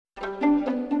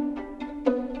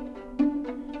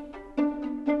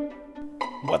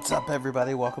What's up,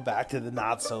 everybody? Welcome back to the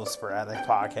Not So Sporadic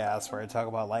podcast, where I talk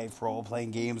about life,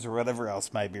 role-playing games, or whatever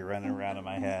else might be running around in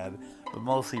my head. But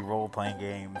mostly role-playing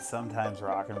games, sometimes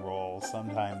rock and roll,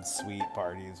 sometimes sweet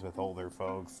parties with older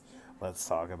folks. Let's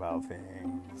talk about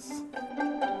things.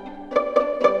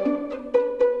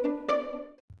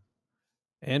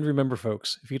 And remember,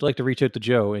 folks, if you'd like to reach out to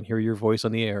Joe and hear your voice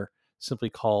on the air, simply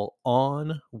call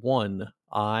on 1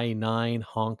 I9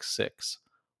 Honk 6.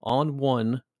 On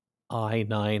 1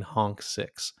 I9 Honk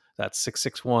 6. That's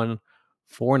 661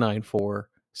 494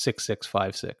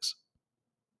 6656.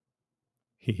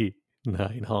 Hee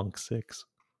 9 Honk 6.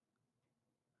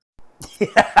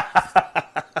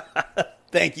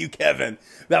 Thank you, Kevin.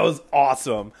 That was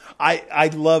awesome.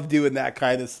 I love doing that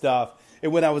kind of stuff.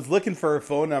 And when I was looking for a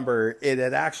phone number, it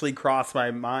had actually crossed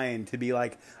my mind to be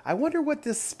like, I wonder what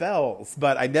this spells.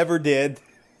 But I never did.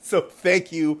 So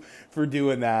thank you for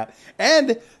doing that.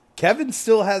 And Kevin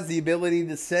still has the ability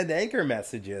to send anchor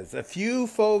messages. A few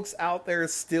folks out there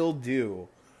still do.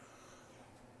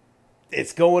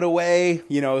 It's going away.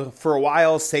 You know, for a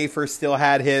while, Safer still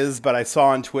had his, but I saw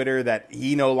on Twitter that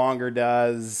he no longer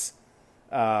does.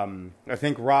 I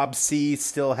think Rob C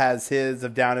still has his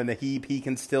of Down in the Heap. He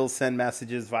can still send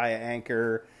messages via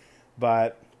Anchor,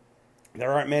 but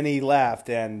there aren't many left,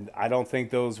 and I don't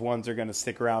think those ones are going to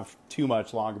stick around too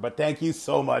much longer. But thank you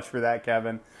so much for that,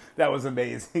 Kevin. That was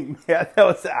amazing. Yeah, that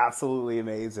was absolutely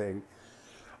amazing.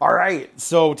 All right,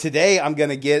 so today I'm going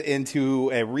to get into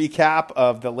a recap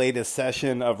of the latest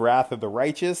session of Wrath of the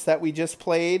Righteous that we just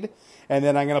played, and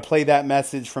then I'm going to play that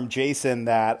message from Jason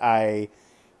that I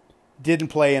didn't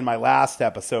play in my last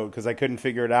episode because I couldn't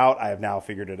figure it out. I have now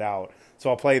figured it out. So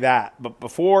I'll play that. But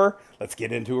before, let's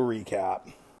get into a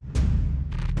recap.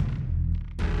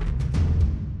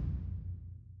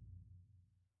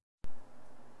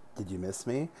 Did you miss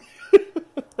me?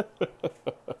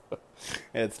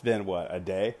 It's been, what, a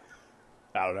day?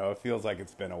 I don't know. It feels like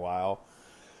it's been a while.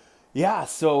 Yeah,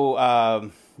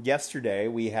 so yesterday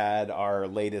we had our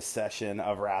latest session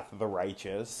of Wrath of the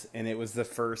Righteous, and it was the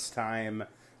first time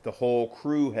the whole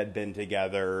crew had been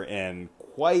together in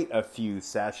quite a few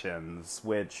sessions,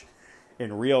 which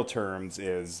in real terms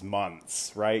is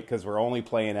months, right? Because we're only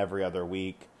playing every other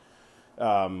week,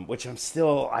 which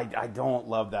I don't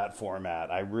love that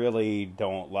format. I really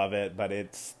don't love it, but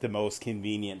it's the most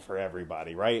convenient for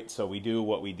everybody, right? So we do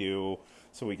what we do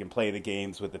so we can play the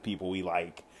games with the people we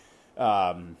like.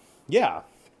 Yeah,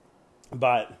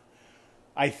 but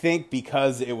I think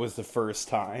because it was the first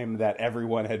time that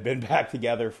everyone had been back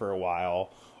together for a while,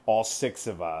 all six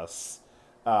of us,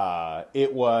 there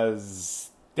was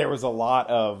a lot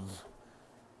of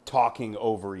talking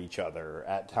over each other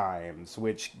at times,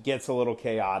 which gets a little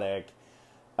chaotic.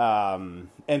 And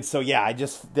so, yeah,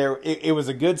 it was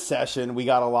a good session. We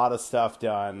got a lot of stuff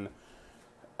done.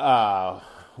 So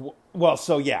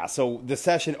the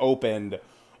session opened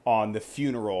on the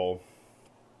funeral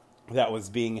that was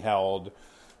being held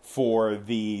for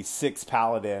the 6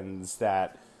 paladins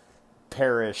that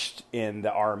perished in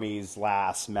the army's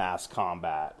last mass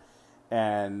combat.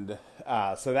 And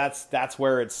so that's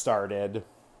where it started.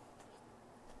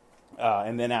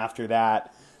 And then after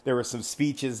that, there were some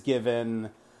speeches given.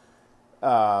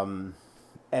 And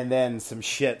then some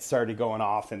shit started going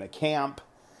off in the camp.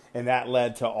 And that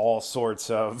led to all sorts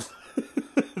of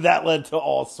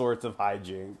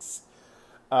hijinks.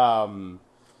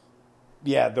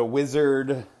 Yeah, the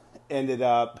wizard ended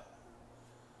up...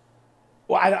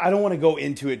 Well, I don't want to go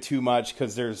into it too much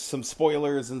because there's some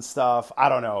spoilers and stuff. I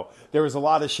don't know. There was a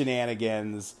lot of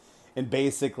shenanigans. And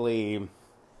basically,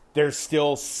 there's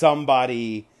still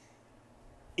somebody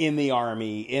in the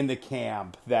army, in the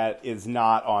camp, that is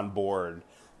not on board,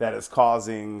 that is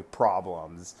causing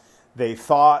problems.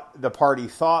 The party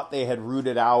thought they had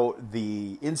rooted out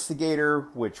the instigator,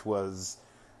 which was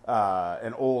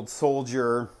an old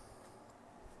soldier.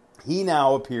 He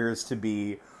now appears to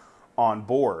be on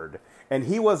board. And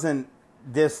he wasn't,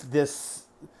 this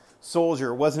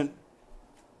soldier wasn't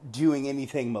doing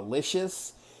anything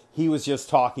malicious. He was just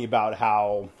talking about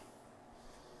how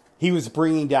he was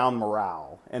bringing down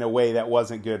morale in a way that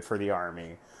wasn't good for the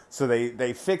army. So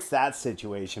they fixed that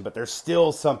situation, but there's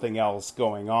still something else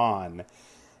going on.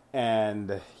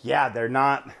 And yeah, they're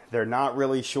not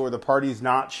really sure. The party's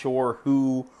not sure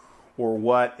who or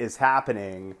what is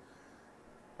happening.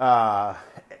 So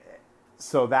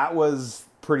that was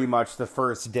pretty much the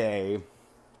first day.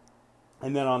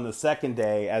 And then on the second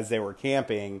day, as they were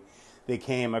camping, they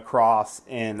came across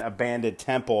an abandoned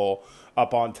temple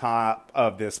up on top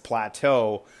of this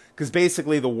plateau. Because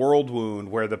basically the World Wound,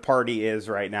 where the party is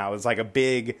right now, is like a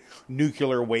big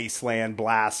nuclear wasteland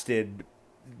blasted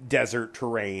desert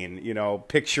terrain. You know,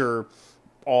 picture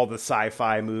all the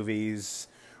sci-fi movies,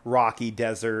 rocky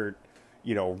desert,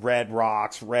 you know, red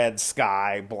rocks, red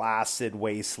sky, blasted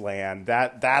wasteland.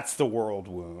 That's the world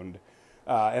wound.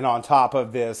 And on top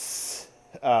of this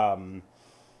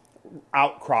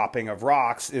outcropping of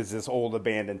rocks is this old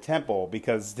abandoned temple,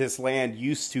 because this land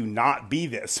used to not be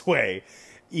this way.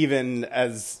 Even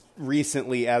as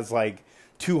recently as like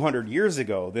 200 years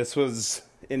ago, this was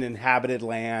an inhabited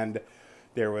land.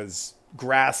 There was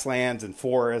grasslands and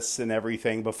forests and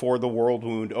everything before the world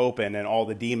wound opened and all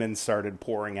the demons started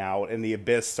pouring out and the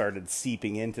abyss started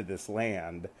seeping into this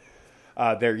land.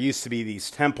 There used to be these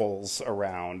temples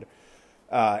around.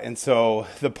 And so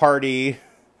the party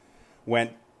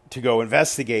went to go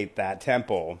investigate that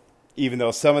temple, even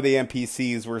though some of the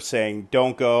NPCs were saying,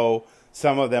 don't go.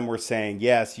 Some of them were saying,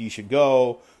 yes, you should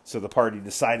go. So the party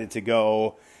decided to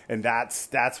go. And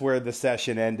that's where the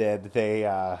session ended. They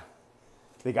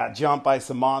got jumped by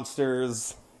some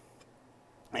monsters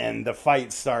and the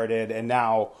fight started, and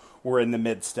now we're in the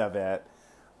midst of it.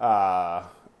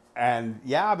 And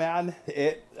yeah, man,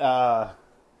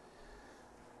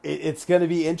 it's going to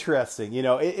be interesting. You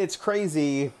know, it's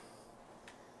crazy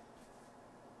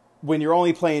when you're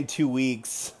only playing 2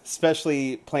 weeks,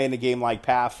 especially playing a game like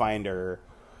Pathfinder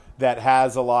that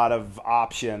has a lot of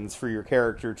options for your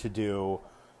character to do.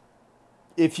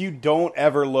 If you don't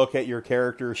ever look at your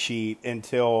character sheet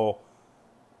until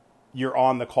you're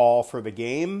on the call for the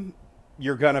game,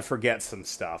 you're going to forget some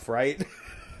stuff, right?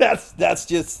 That's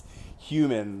just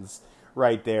humans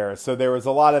right there. So there was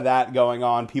a lot of that going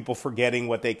on, people forgetting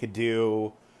what they could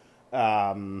do.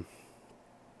 And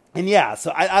yeah,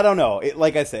 so I don't know.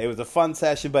 Like I said, it was a fun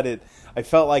session, but I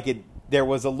felt like there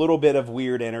was a little bit of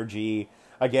weird energy,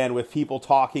 again, with people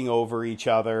talking over each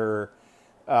other.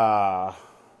 Yeah,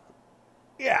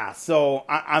 so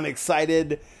I'm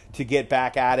excited to get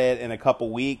back at it in a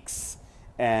couple weeks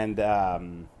and,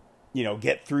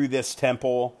 get through this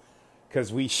temple.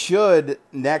 Because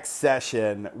next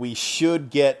session, we should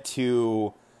get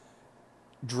to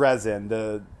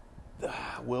Dresden.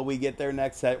 Will we get there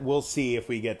next session? We'll see if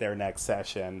we get there next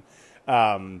session,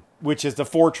 which is the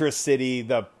fortress city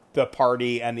the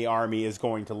party and the army is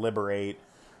going to liberate,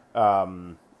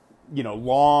 long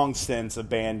since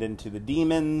abandoned to the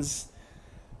demons.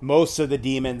 Most of the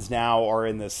demons now are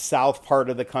in the south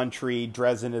part of the country.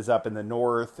 Dresden is up in the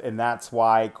north, and that's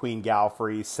why Queen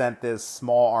Galfrey sent this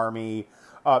small army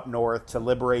up north to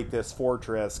liberate this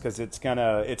fortress, because it's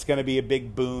gonna be a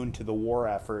big boon to the war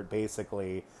effort,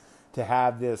 basically, to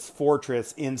have this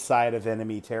fortress inside of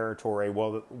enemy territory,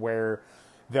 where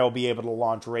they'll be able to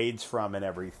launch raids from and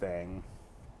everything.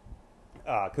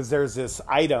 Because there's this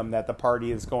item that the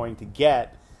party is going to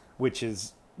get, which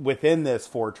is within this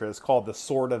fortress, called the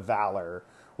Sword of Valor,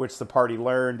 which the party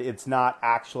learned it's not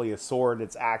actually a sword,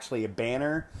 it's actually a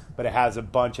banner, but it has a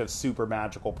bunch of super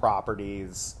magical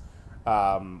properties.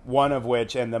 One of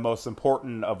which, and the most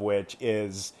important of which,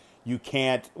 is you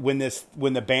can't, when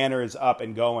the banner is up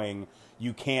and going,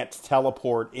 you can't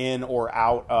teleport in or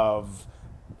out of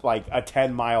like a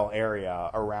 10-mile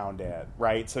area around it,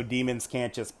 right? So demons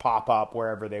can't just pop up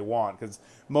wherever they want, because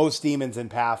most demons in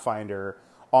Pathfinder,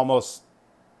 almost,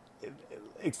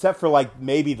 except for like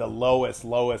maybe the lowest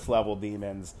level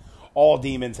demons, all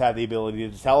demons have the ability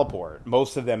to teleport.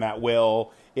 Most of them at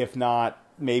will, if not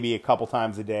maybe a couple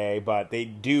times a day, but they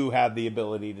do have the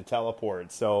ability to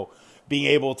teleport. So being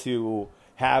able to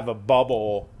have a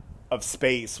bubble of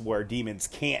space where demons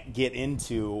can't get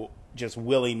into just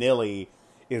willy-nilly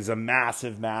is a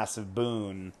massive, massive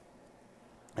boon.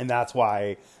 And that's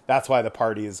why the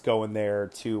party is going there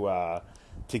to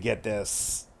get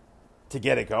this, to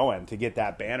get it going, to get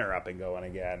that banner up and going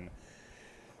again.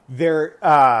 There,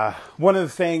 one of the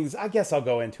things, I guess I'll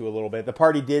go into a little bit, the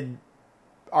party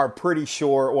are pretty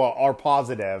sure, well, are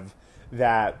positive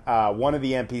that one of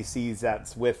the NPCs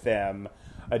that's with them,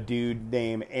 a dude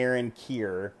named Aaron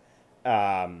Keir,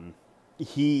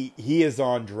 he is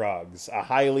on drugs, a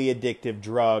highly addictive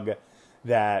drug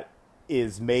that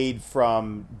is made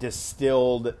from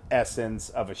distilled essence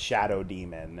of a shadow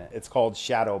demon. It's called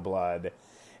Shadow Blood,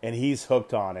 and he's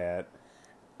hooked on it.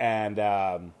 And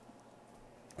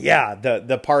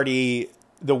the party,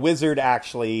 the wizard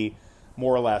actually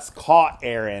more or less caught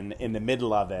Aaron in the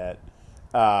middle of it.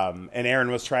 And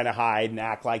Aaron was trying to hide and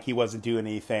act like he wasn't doing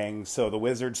anything. So the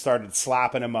wizard started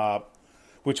slapping him up,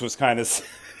 which was kind of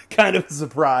a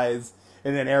surprise.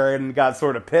 And then Aaron got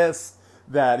sort of pissed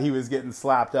that he was getting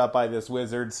slapped up by this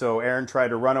wizard. So Aaron tried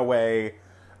to run away.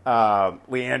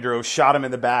 Leandro shot him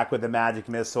in the back with a magic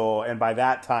missile. And by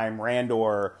that time,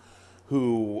 Randor,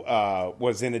 who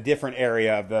was in a different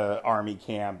area of the army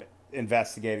camp,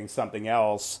 investigating something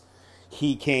else,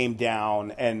 he came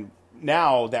down, and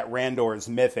now that Randor is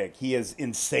mythic, he is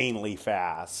insanely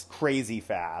fast, crazy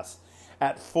fast.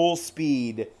 At full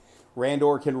speed,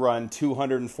 Randor can run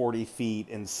 240 feet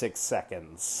in 6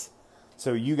 seconds.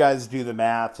 So you guys do the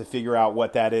math to figure out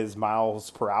what that is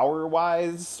miles per hour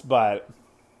wise. But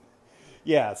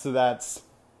yeah, so that's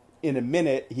in a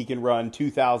minute, he can run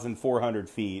 2,400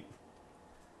 feet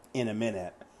in a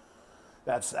minute.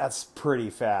 That's pretty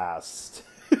fast.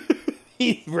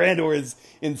 Randor is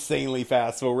insanely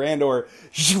fast. So Randor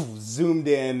zoomed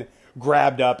in,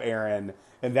 grabbed up Aaron,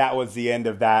 and that was the end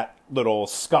of that little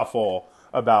scuffle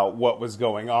about what was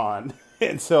going on.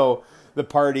 And so the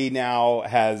party now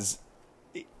has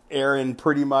Aaron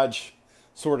pretty much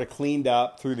sort of cleaned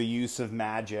up through the use of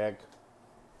magic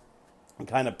and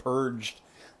kind of purged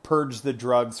the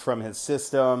drugs from his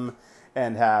system,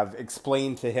 and have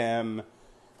explained to him,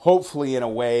 hopefully in a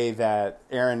way that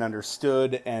Aaron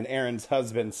understood. And Aaron's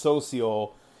husband,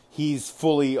 Social, he's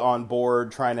fully on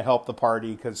board trying to help the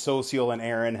party, because Social and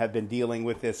Aaron have been dealing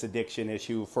with this addiction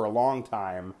issue for a long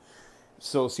time.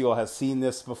 Social has seen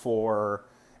this before,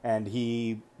 and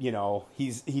he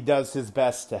does his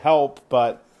best to help,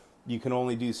 but you can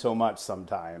only do so much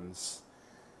sometimes.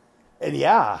 And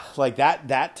yeah, like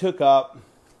that took up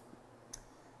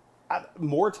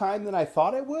more time than I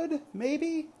thought it would,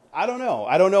 maybe. I don't know.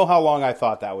 I don't know how long I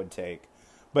thought that would take.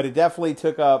 But it definitely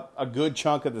took up a good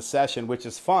chunk of the session, which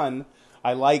is fun.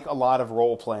 I like a lot of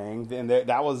role-playing, and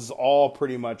that was all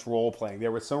pretty much role-playing.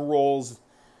 There were some roles,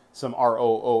 some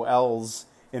ROOLs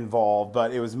involved,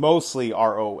 but it was mostly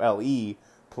ROLE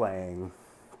playing.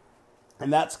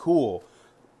 And that's cool.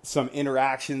 Some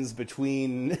interactions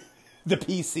between the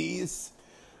PCs,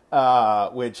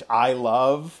 which I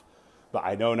love. But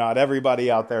I know not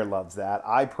everybody out there loves that.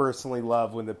 I personally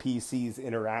love when the PCs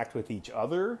interact with each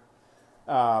other.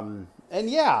 And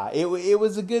yeah, it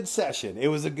was a good session. It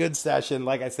was a good session.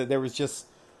 Like I said, there was just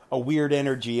a weird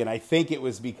energy, and I think it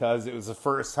was because it was the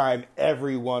first time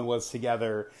everyone was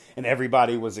together and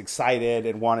everybody was excited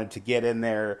and wanted to get in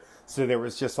there. So there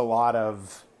was just a lot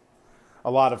of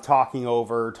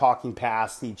talking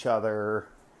past each other.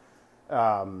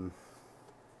 And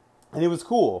it was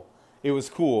cool. It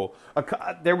was cool.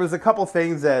 There was a couple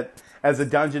things that, as a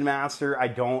dungeon master, I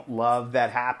don't love that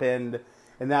happened.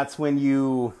 And that's when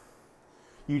you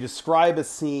describe a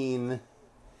scene,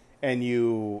 and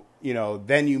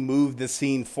then you move the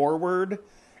scene forward,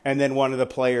 and then one of the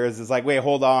players is like, wait,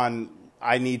 hold on,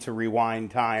 I need to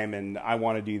rewind time, and I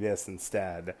want to do this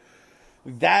instead.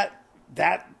 That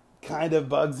kind of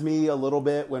bugs me a little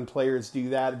bit when players do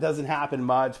that. It doesn't happen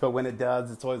much, but when it does,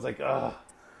 it's always like, ugh.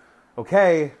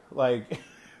 Okay, like,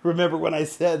 remember when I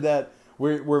said that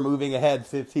we're moving ahead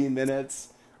 15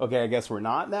 minutes? Okay, I guess we're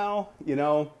not now,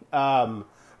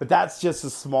 But that's just a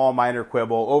small minor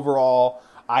quibble. Overall,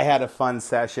 I had a fun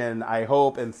session. I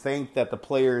hope and think that the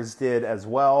players did as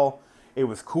well. It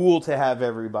was cool to have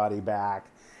everybody back.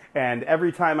 And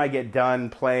every time I get done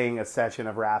playing a session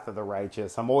of Wrath of the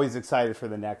Righteous, I'm always excited for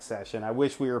the next session. I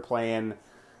wish we were playing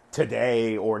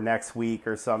today or next week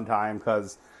or sometime,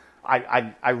 because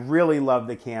I really love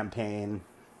the campaign.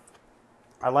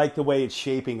 I like the way it's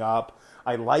shaping up.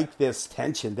 I like this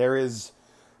tension. There is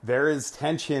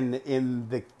tension in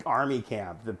the army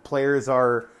camp. The players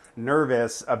are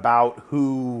nervous about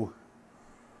who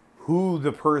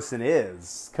the person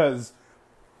is, because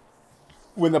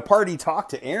when the party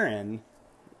talked to Aaron,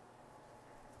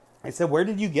 I said, "Where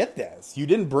did you get this? You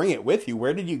didn't bring it with you.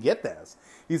 Where did you get this?"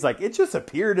 He's like, "It just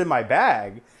appeared in my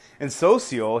bag." And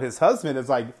Social, his husband, is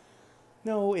like,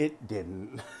 "No, it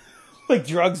didn't." Like,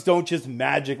 drugs don't just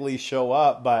magically show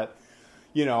up. But,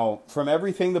 from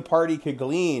everything the party could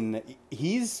glean,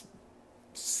 he's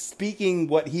speaking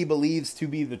what he believes to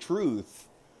be the truth.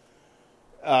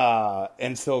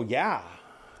 And so, yeah.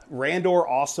 Randor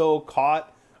also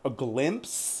caught a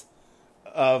glimpse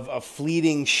of a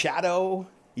fleeting shadow.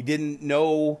 He didn't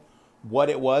know what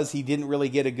it was. He didn't really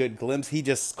get a good glimpse. He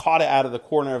just caught it out of the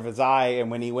corner of his eye.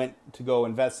 And when he went to go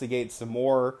investigate some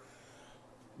more,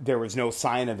 there was no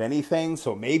sign of anything.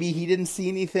 So maybe he didn't see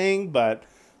anything, but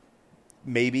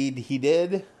maybe he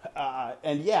did.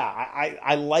 And yeah,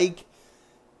 I like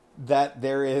that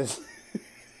there is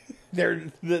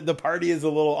the party is a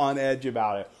little on edge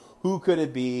about it. Who could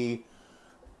it be?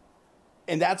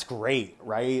 And that's great,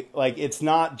 right? Like, it's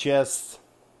not just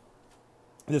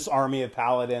this army of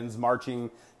paladins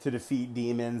marching to defeat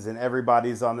demons and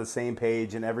everybody's on the same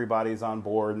page and everybody's on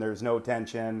board and there's no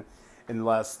tension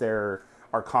unless there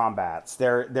are combats.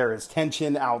 There is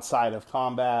tension outside of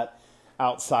combat,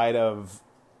 outside of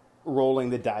rolling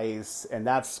the dice, and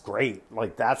that's great.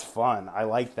 Like, that's fun. I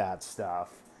like that stuff.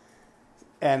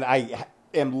 And I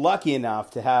am lucky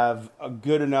enough to have a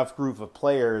good enough group of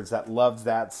players that loves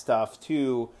that stuff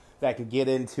too, that can get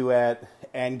into it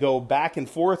and go back and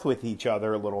forth with each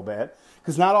other a little bit,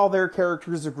 because not all their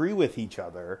characters agree with each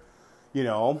other, you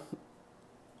know,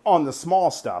 on the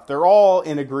small stuff. They're all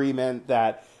in agreement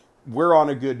that we're on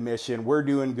a good mission, we're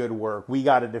doing good work, we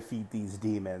got to defeat these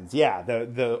demons. Yeah,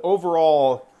 the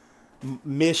overall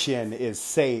mission is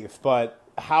safe, but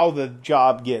how the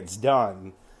job gets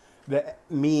done, the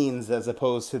means as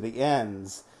opposed to the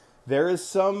ends, there is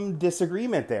some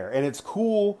disagreement there. And it's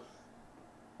cool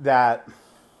that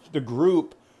the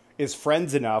group is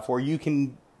friends enough where you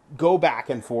can go back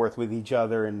and forth with each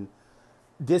other and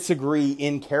disagree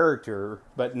in character,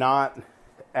 but not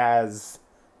as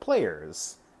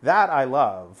players. That I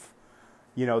love.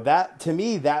 You know, that to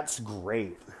me, that's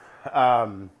great.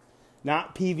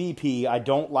 Not PvP. I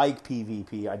don't like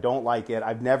PvP. I don't like it.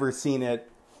 I've never seen it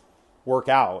work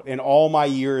out. In all my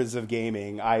years of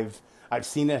gaming, I've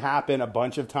seen it happen a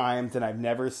bunch of times, and I've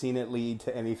never seen it lead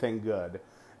to anything good.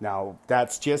 Now,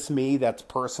 that's just me. That's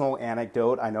personal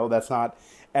anecdote. I know that's not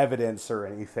evidence or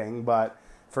anything, but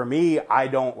for me, I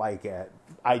don't like it.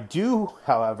 I do,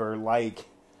 however, like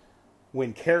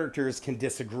when characters can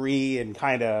disagree and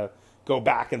kind of go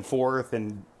back and forth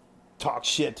and talk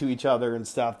shit to each other and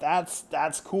stuff.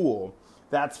 That's cool.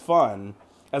 That's fun.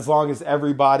 As long as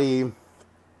everybody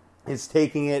is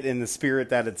taking it in the spirit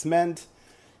that it's meant,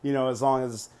 you know, as long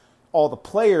as all the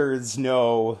players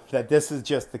know that this is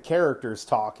just the characters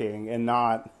talking and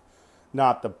not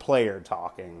the player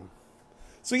talking.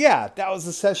 So yeah, that was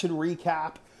the session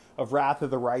recap of Wrath of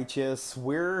the Righteous.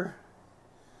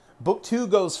 Book 2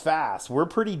 goes fast. We're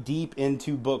pretty deep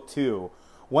into Book 2.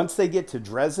 Once they get to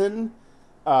Dresden,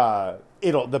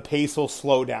 the pace will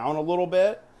slow down a little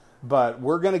bit, but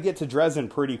we're going to get to Dresden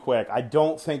pretty quick. I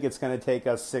don't think it's going to take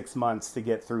us 6 months to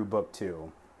get through Book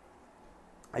 2.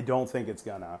 I don't think it's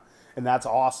gonna, and that's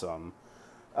awesome.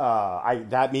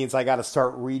 That means I got to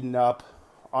start reading up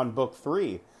on Book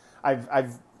 3.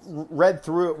 I've read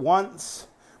through it once,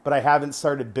 but I haven't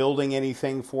started building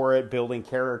anything for it, building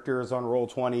characters on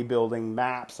Roll20, building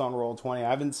maps on Roll20. I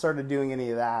haven't started doing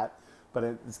any of that, but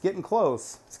it's getting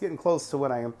close. It's getting close to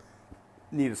when I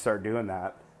need to start doing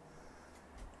that.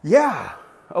 Yeah.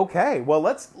 Okay. Well,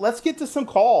 let's get to some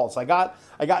calls. I got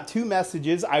 2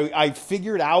 messages. I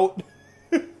figured out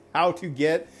how to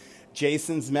get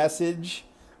Jason's message.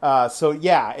 So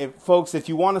yeah, folks, if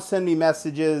you want to send me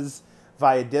messages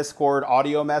via Discord,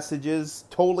 audio messages,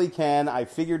 totally can. I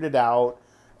figured it out.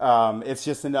 It's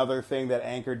just another thing that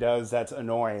Anchor does that's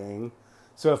annoying.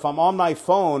 So if I'm on my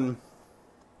phone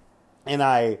and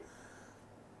I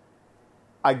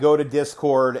go to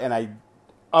Discord and I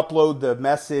upload the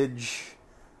message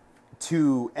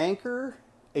to Anchor,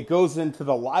 it goes into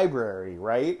the library,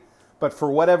 right? But for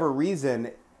whatever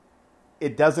reason,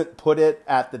 it doesn't put it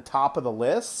at the top of the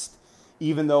list,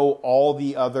 even though all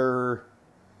the other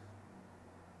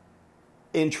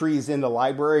entries in the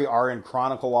library are in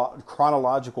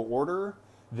chronological order.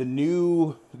 The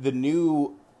new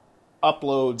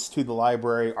uploads to the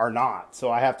library are not.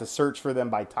 So I have to search for them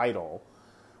by title,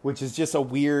 which is just a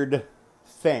weird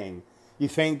thing. You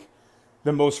think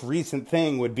the most recent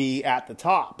thing would be at the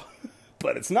top,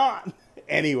 but it's not.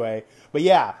 Anyway, but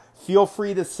yeah, feel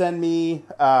free to send me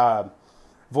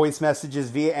voice messages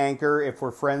via Anchor if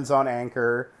we're friends on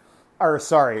Anchor, or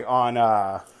sorry, on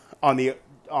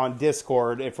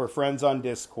Discord. If we're friends on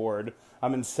Discord,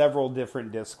 I'm in several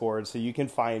different Discords, so you can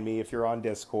find me if you're on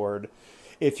Discord.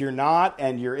 If you're not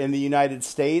and you're in the United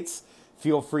States,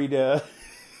 feel free to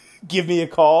give me a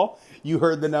call. You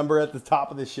heard the number at the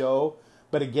top of the show.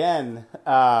 But again,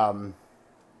 yeah,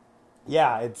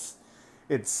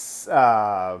 it's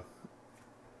I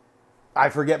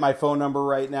forget my phone number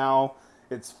right now.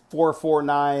 It's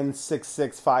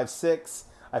 449-6656.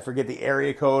 I forget the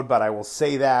area code, but I will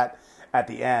say that at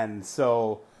the end.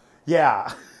 So,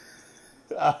 yeah.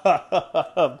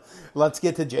 Let's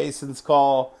get to Jason's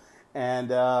call, and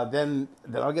then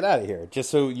I'll get out of here, just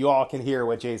so you all can hear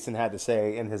what Jason had to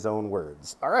say in his own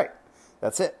words. All right,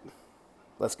 that's it.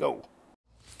 Let's go.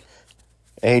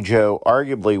 Hey, Joe,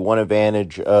 arguably one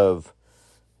advantage of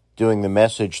doing the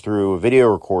message through a video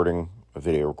recording,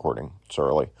 it's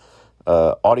early,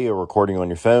 audio recording on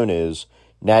your phone is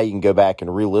now you can go back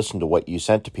and re-listen to what you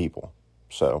sent to people.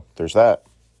 So there's that.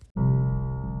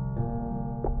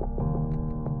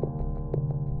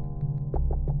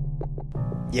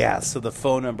 Yeah, so the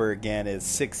phone number again is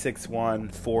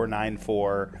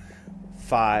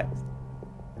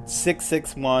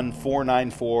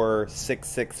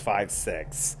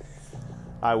 661-494-6656.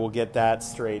 I will get that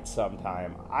straight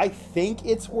sometime. I think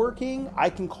it's working. I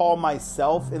can call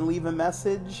myself and leave a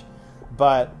message,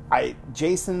 but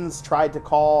Jason's tried to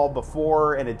call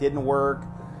before and it didn't work.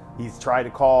 He's tried to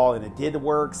call and it did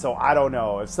work, so I don't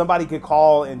know. If somebody could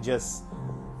call and just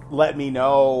let me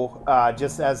know,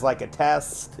 just as like a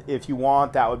test, if you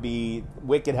want, that would be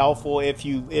wicked helpful. If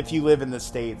you live in the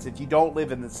States. If you don't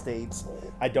live in the States,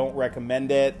 I don't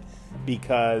recommend it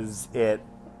because it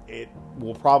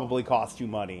will probably cost you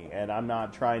money, and I'm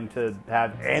not trying to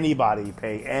have anybody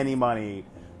pay any money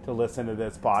to listen to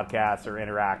this podcast or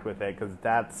interact with it, because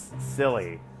that's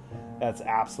silly. That's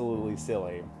absolutely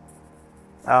silly.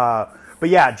 But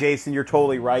yeah, Jason, you're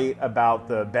totally right about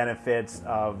the benefits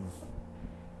of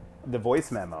the voice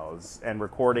memos and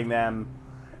recording them.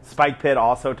 Spike Pitt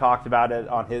also talked about it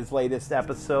on his latest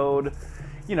episode.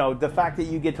 You know, the fact that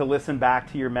you get to listen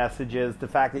back to your messages, the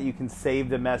fact that you can save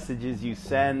the messages you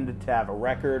send to have a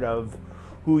record of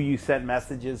who you sent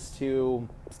messages to,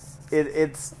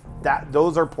 it's that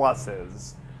those are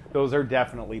pluses. Those are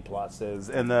definitely pluses.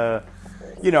 And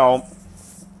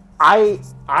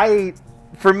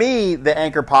for me, the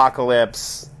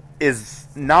Anchorpocalypse is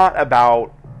not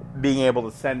about being able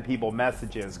to send people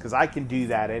messages, because I can do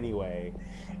that anyway.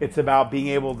 It's about being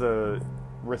able to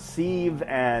receive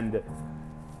and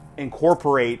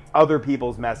incorporate other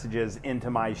people's messages into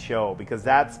my show, because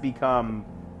that's become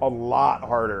a lot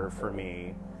harder for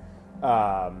me.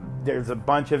 There's a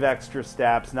bunch of extra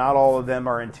steps. Not all of them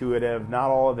are intuitive.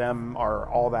 Not all of them are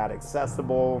all that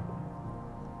accessible.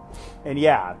 And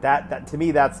yeah, that to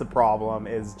me, that's the problem,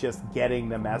 is just getting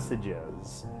the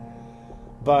messages.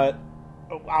 But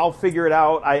I'll figure it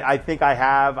out. I think I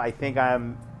have. I think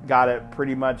I'm got it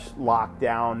pretty much locked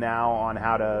down now on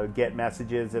how to get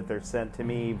messages if they're sent to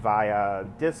me via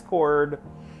Discord.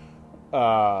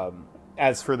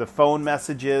 As for the phone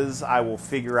messages, I will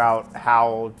figure out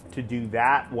how to do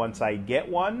that once I get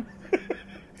one.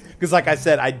 Because like I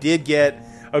said, I did get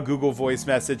a Google Voice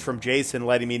message from Jason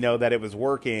letting me know that it was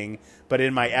working, but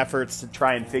in my efforts to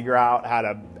try and figure out how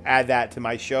to add that to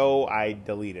my show, I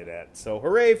deleted it. So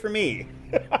hooray for me.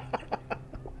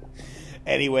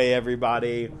 Anyway,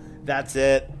 everybody, that's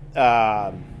it.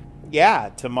 Yeah,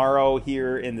 tomorrow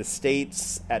here in the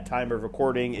States at time of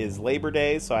recording is Labor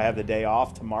Day, so I have the day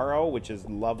off tomorrow, which is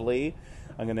lovely.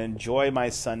 I'm going to enjoy my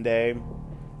Sunday.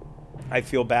 I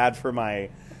feel bad for my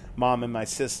mom and my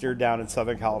sister down in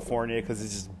Southern California because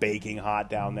it's just baking hot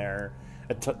down there.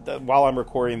 While I'm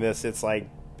recording this, it's like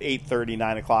 8:30,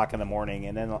 9 o'clock in the morning,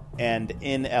 and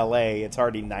in LA, it's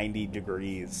already 90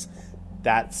 degrees.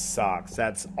 That sucks.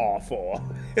 That's awful.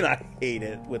 And I hate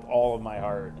it with all of my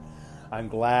heart. I'm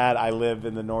glad I live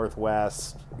in the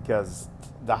Northwest, because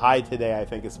the high today I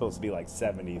think is supposed to be like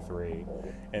 73,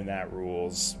 and that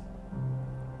rules.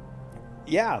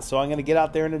 Yeah, so I'm going to get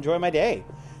out there and enjoy my day.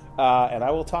 And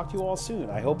I will talk to you all soon.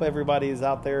 I hope everybody is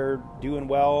out there doing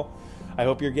well. I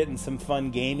hope you're getting some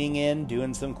fun gaming in,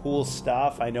 doing some cool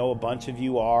stuff. I know a bunch of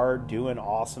you are doing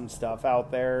awesome stuff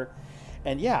out there.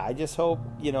 And yeah, I just hope,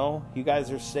 you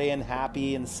guys are staying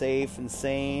happy and safe and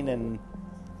sane and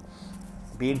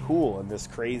being cool in this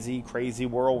crazy, crazy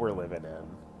world we're living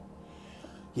in.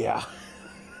 Yeah.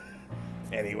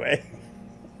 Anyway,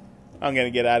 I'm going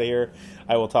to get out of here.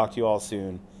 I will talk to you all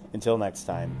soon. Until next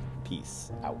time,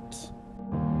 peace out.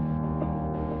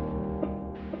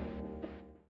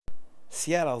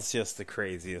 Seattle's just the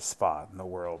craziest spot in the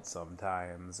world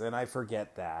sometimes, and I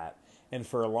forget that. And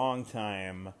for a long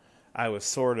time, I was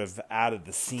sort of out of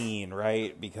the scene,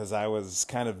 right? Because I was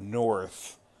kind of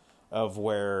north of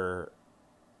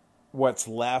what's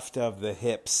left of the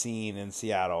hip scene in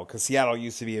Seattle. Because Seattle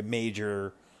used to be a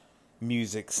major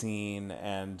music scene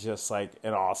and just like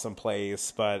an awesome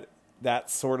place. But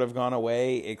that's sort of gone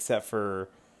away, except for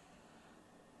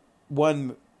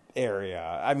one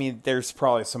area. I mean, there's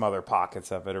probably some other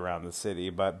pockets of it around the city.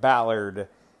 But Ballard,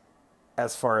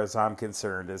 as far as I'm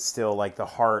concerned, is still like the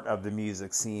heart of the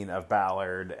music scene of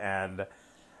Ballard. And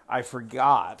I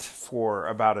forgot for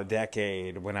about a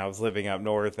decade when I was living up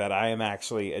north that I am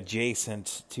actually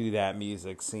adjacent to that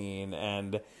music scene.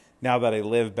 And now that I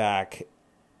live back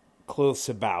close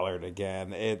to Ballard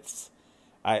again,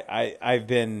 I've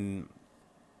been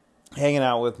hanging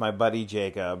out with my buddy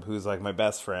Jacob, who's like my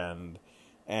best friend,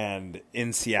 and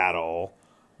in Seattle,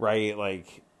 right?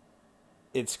 Like,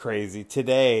 it's crazy.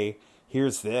 Today,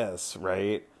 here's this,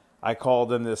 right? I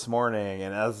called him this morning,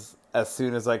 and as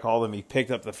soon as I called him, he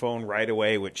picked up the phone right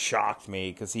away, which shocked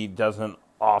me because he doesn't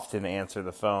often answer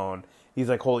the phone. He's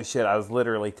like, holy shit, I was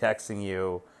literally texting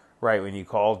you right when you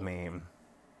called me.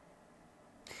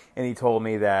 And he told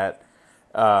me that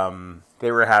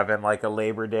They were having like a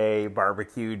Labor Day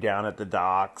barbecue down at the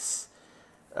docks,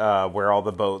 where all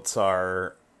the boats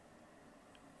are,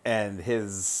 and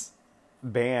his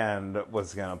band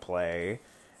was gonna play.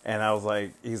 And I was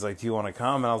like, he's like, do you want to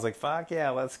come? And I was like, fuck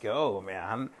yeah, let's go,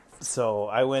 man. So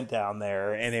I went down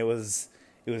there, and it was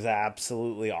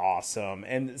absolutely awesome.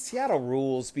 And Seattle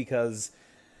rules because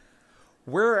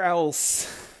where else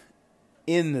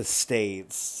in the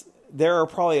States, there are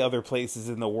probably other places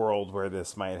in the world where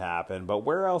this might happen, but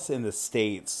where else in the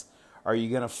States are you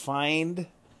going to find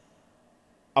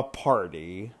a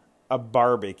party, a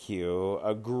barbecue,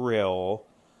 a grill,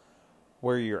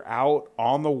 where you're out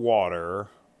on the water,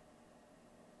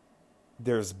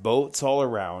 there's boats all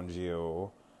around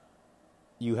you,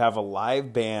 you have a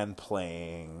live band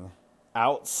playing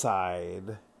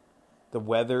outside, the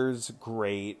weather's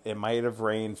great, it might have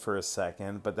rained for a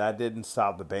second, but that didn't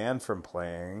stop the band from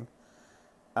playing,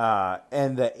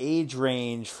 and the age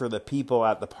range for the people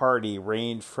at the party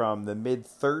ranged from the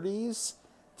mid-30s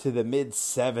to the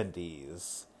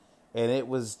mid-70s, and it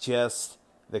was just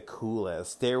the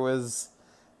coolest. There was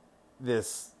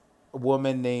this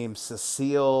woman named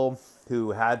Cecile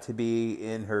who had to be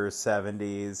in her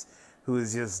 70s, who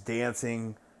was just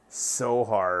dancing so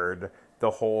hard the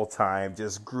whole time,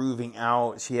 just grooving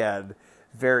out. She had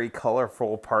very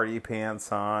colorful party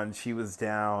pants on. She was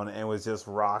down and was just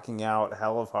rocking out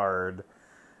hell of hard.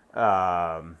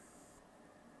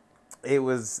 It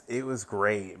was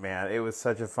great, man. It was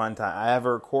such a fun time. I have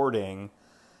a recording.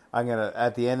 I'm gonna,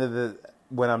 at the end of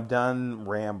when I'm done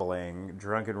rambling,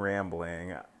 drunken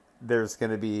rambling, there's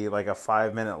gonna be like a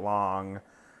 5-minute long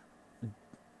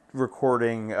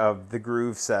recording of the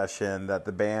groove session that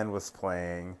the band was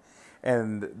playing,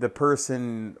 and the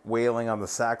person wailing on the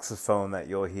saxophone that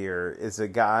you'll hear is a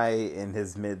guy in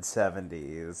his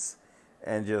mid-70s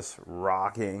and just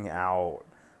rocking out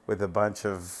with a bunch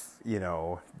of,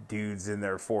 dudes in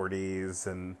their 40s,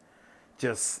 and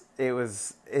just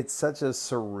it's such a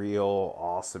surreal,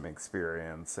 awesome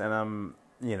experience. And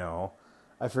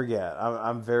I forget,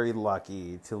 I'm very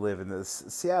lucky to live in this.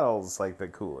 Seattle's like the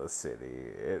coolest city.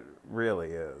 It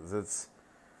really is. It's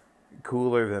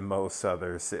cooler than most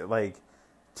other cities. Like,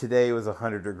 today was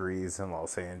 100 degrees in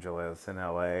Los Angeles and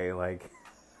LA. Like,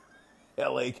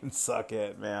 LA can suck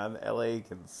it, man. LA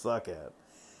can suck it.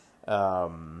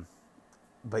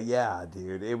 But yeah,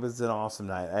 dude, it was an awesome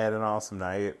night. I had an awesome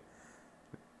night.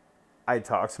 I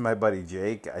talked to my buddy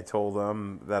Jake. I told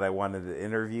him that I wanted to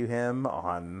interview him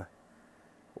on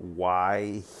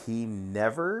why he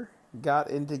never got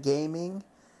into gaming,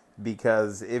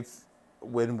 because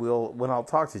when I'll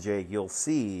talk to Jake, you'll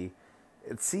see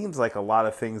it seems like a lot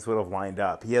of things would have lined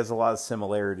up. He has a lot of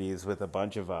similarities with a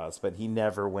bunch of us, but he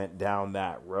never went down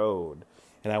that road.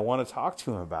 And I want to talk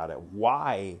to him about it.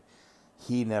 Why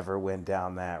he never went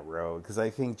down that road, because I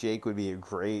think Jake would be a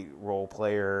great role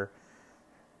player.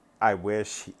 I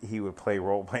wish he would play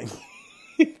role-playing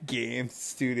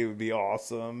games, dude. It would be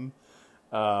awesome.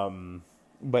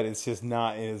 But it's just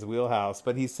not in his wheelhouse.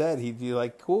 But he said he'd be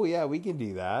like, cool, yeah, we can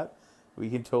do that.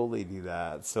 We can totally do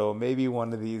that. So maybe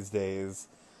one of these days,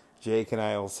 Jake and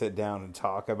I will sit down and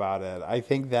talk about it. I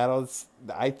think that's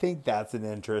an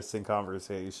interesting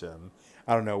conversation.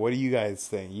 I don't know. What do you guys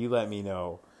think? You let me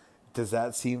know. Does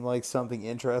that seem like something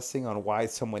interesting on why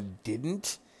someone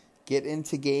didn't get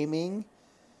into gaming?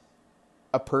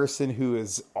 A person who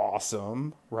is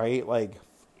awesome, right? Like,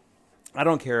 I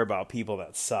don't care about people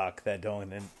that suck that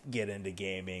don't get into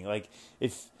gaming. Like,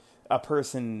 if a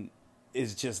person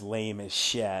is just lame as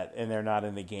shit and they're not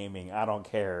into gaming, I don't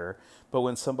care. But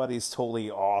when somebody's totally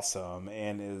awesome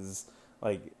and is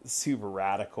like super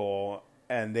radical,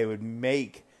 and they would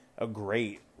make a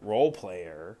great role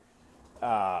player,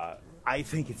 I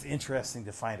think it's interesting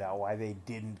to find out why they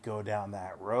didn't go down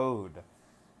that road.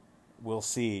 We'll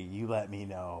see. You let me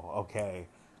know. Okay,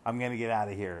 I'm going to get out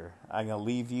of here. I'm going to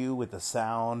leave you with the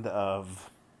sound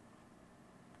of,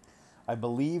 I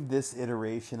believe this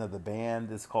iteration of the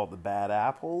band is called the Bad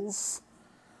Apples.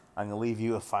 I'm going to leave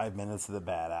you with 5 minutes of the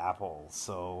Bad Apples.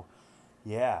 So,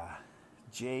 yeah,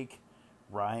 Jake,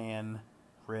 Ryan,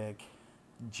 Rick,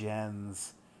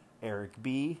 Jens, Eric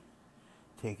B.,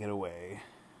 take it away.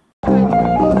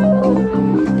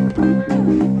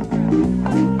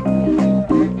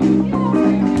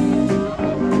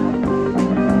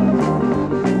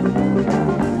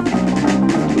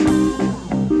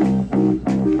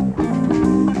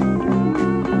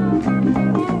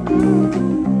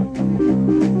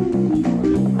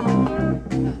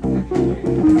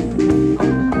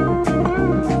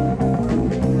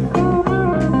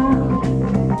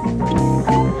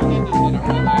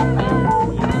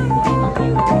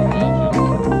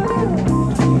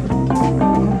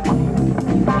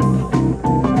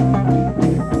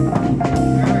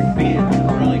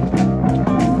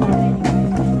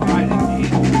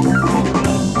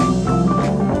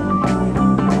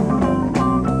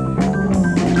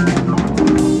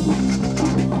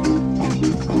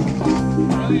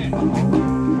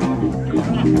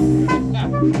 You're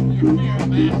a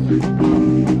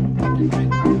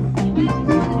bastard.